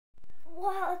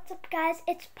What's up, guys?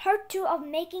 It's part 2 of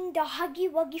making the Huggy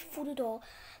Wuggy vodoodoll.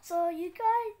 So you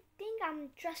guys think I'm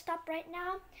dressed up right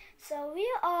now? So we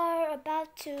are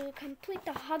about to complete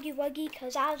the Huggy Wuggy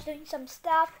because I was doing some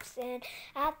stuff and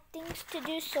I had things to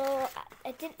do, so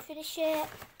I didn't finish it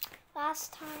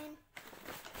last time.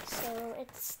 So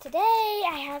it's today.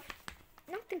 I have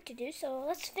nothing to do, so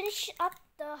let's finish up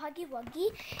the Huggy Wuggy.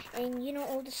 And you know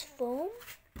all this foam?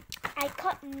 I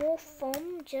cut more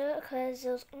foam just because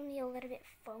there was only a little bit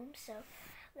foam, so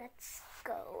let's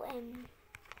go and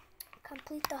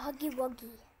complete the Huggy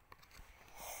Wuggy.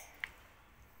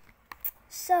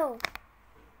 So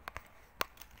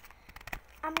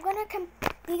we're gonna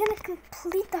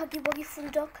complete the Huggy Wuggy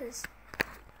vodoodoll because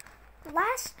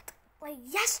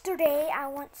yesterday I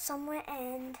went somewhere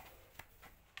and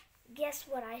guess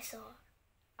what I saw?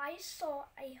 I saw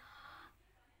a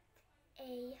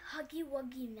Huggy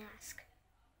Wuggy mask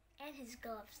and his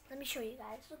gloves. Let me show you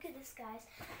guys. Look at this, guys.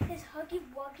 His Huggy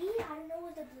Wuggy. I don't know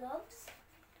what the gloves.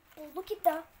 Oh, look at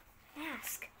the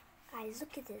mask, guys.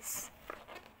 Look at this.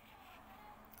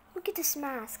 Look at this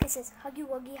mask. It says Huggy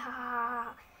Wuggy, ha ha ha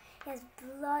ha. It has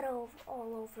blood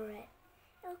all over it.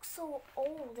 It looks so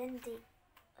old, and the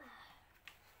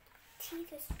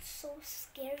teeth is so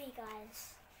scary,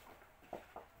 guys.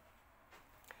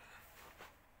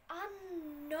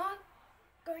 I'm not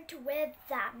going to wear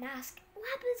that mask. What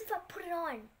happens if I put it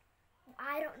on?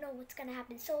 I don't know what's gonna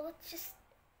happen. So let's just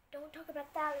don't talk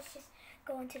about that. Let's just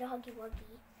go into the Huggy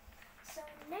Wuggy. So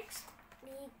next we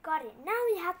got it. Now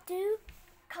we have to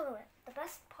color it. The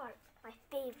best part, my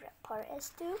favorite part,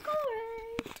 is to color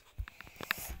it.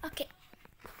 Okay,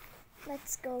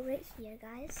 let's go right here,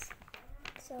 guys.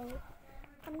 So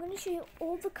I'm gonna show you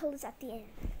all the colors at the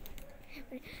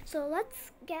end. So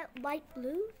let's get light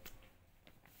blue.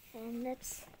 And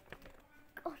let's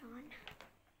hold on.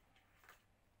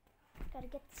 Gotta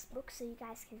get this book so you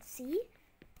guys can see.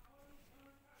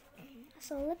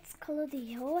 So let's color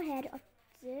the whole head up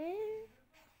there.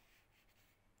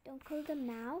 Don't color the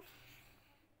mouth.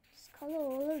 Just color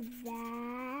all of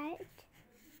that.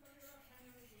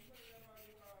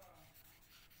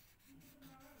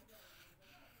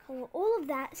 Color all of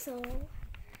that. So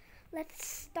let's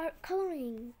start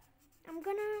coloring. I'm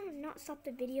gonna not stop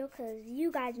the video because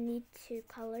you guys need to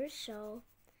color, so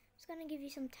I'm just gonna give you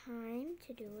some time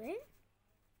to do it.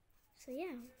 So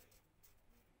yeah,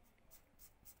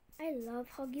 I love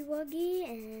Huggy Wuggy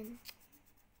and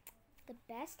the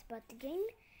best, but the game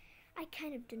I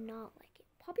kind of do not like it.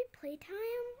 Poppy Playtime,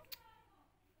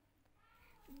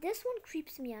 this one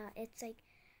creeps me out. It's like,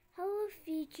 hello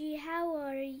Fiji, how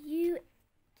are you?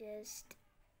 Just,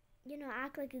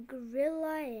 act like a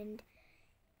gorilla and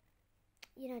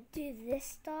do this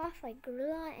stuff like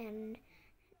gorilla and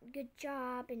good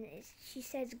job, and she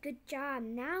says good job,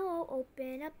 now I'll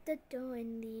open up the door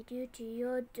and lead you to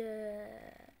your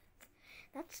death.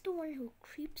 That's the one who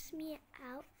creeps me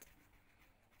out,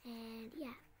 and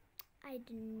yeah, I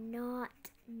do not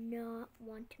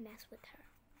want to mess with her.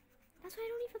 That's why I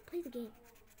don't even play the game.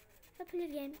 If I play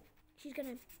the game, she's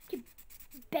gonna keep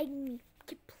begging me,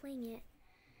 keep playing it.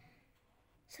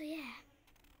 So yeah,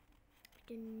 I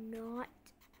do not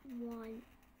want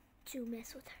to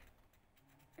mess with her.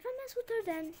 If I mess with her,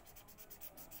 then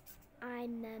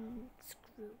I'm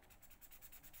screwed.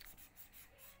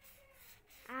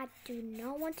 I do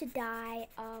not want to die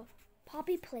of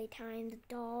Poppy Playtime, the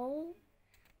doll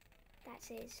that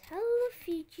says, hello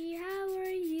Fiji, how are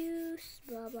you?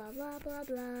 Blah blah blah blah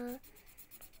blah.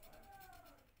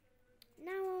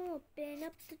 Now I'll open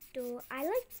up the door. I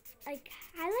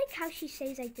like how she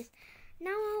says like this.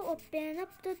 Now I'll open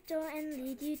up the door and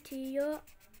lead you to your...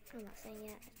 I'm not saying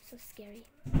it. It's so scary.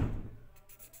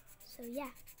 So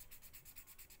yeah.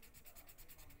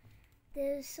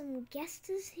 There's some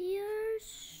guests here.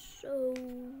 So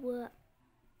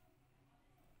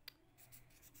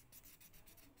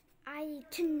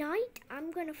tonight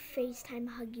I'm gonna FaceTime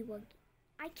Huggy Wuggy.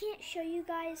 I can't show you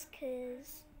guys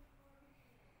because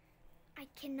I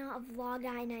cannot vlog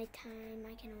at nighttime.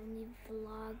 I can only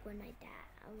vlog when my dad,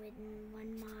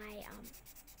 when my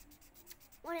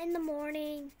 1 in the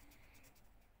morning.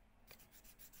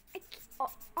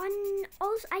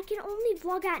 I can only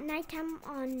vlog at nighttime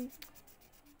on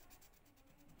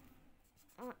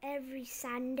every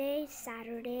Sunday,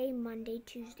 Saturday, Monday,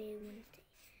 Tuesday, Wednesday,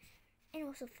 and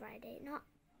also Friday. No.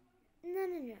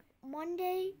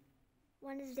 Monday,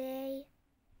 Wednesday,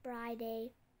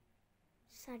 Friday,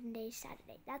 Sunday,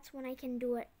 Saturday. That's when I can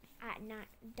do it at night,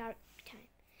 dark time.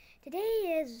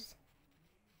 Today is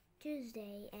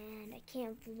Tuesday and I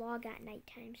can't vlog at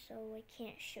nighttime, so I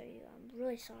can't show you. I'm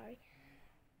really sorry.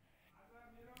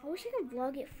 I wish I could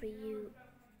vlog it for you.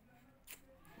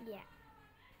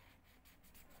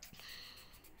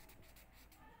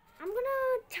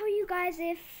 guys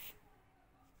if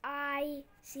I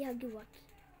see Huggy Wuggy.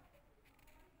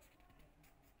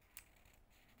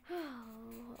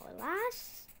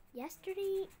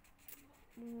 Yesterday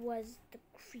was the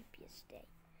creepiest day.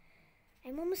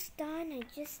 I'm almost done. I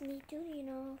just need to,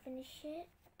 finish it.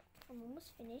 I'm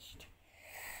almost finished.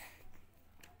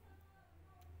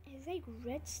 It's like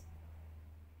red.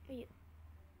 Wait,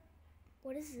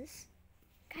 what is this?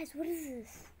 Guys, what is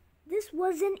this? This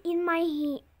wasn't in my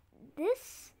hand.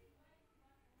 This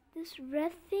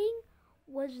red thing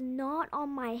was not on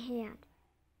my hand.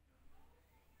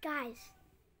 Guys,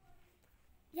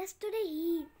 yesterday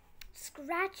he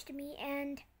scratched me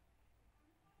and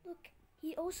look,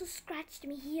 he also scratched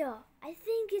me here. I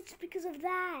think it's because of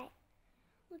that.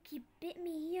 Look, he bit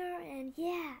me here and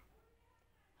yeah.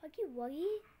 Huggy Wuggy.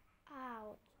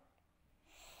 Ouch.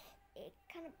 It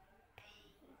kind of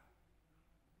pain.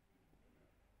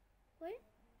 What?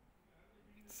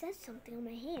 It says something on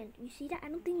my hand. You see that? I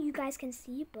don't think you guys can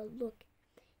see it, but look.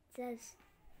 It says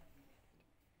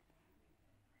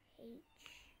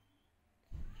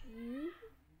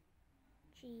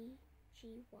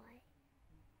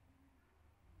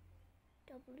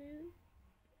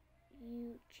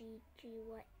HUGGY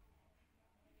WUGGY.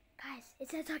 Guys, it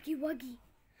says Huggy Wuggy.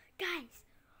 Guys,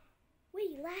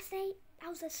 wait, last night I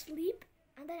was asleep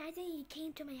and then I think he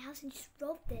came to my house and just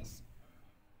wrote this.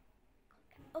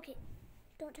 Okay,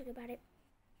 don't talk about it.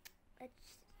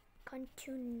 Let's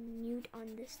continue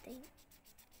on this thing.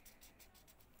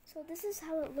 So this is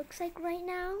how it looks like right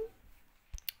now.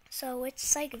 So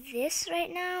it's like this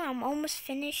right now. I'm almost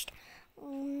finished.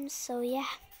 So yeah,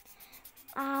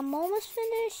 I'm almost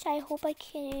finished. I hope I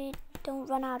don't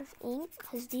run out of ink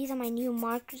because these are my new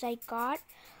markers I got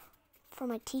for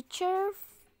my teacher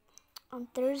on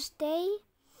Thursday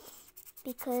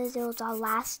because it was our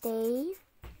last day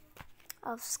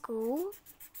of school.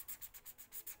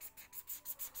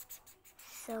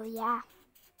 So yeah.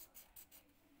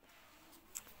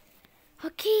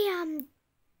 Okay, I'm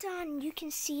done. You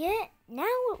can see it. Now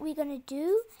what we're gonna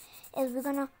do is we're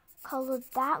gonna color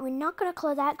that. We're not gonna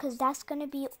color that because that's gonna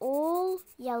be all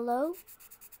yellow.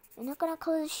 We're not gonna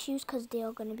color the shoes because they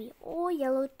are gonna be all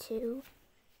yellow too.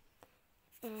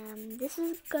 And this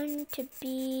is going to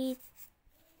be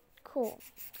cool.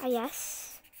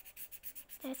 Yes.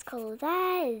 Let's color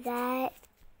that.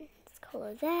 Let's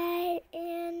color that,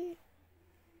 and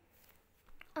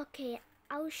okay,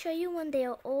 I'll show you when they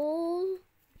are all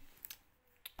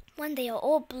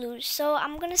blue. So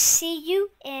I'm gonna see you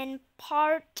in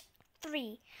part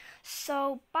 3.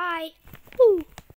 So bye. Woo.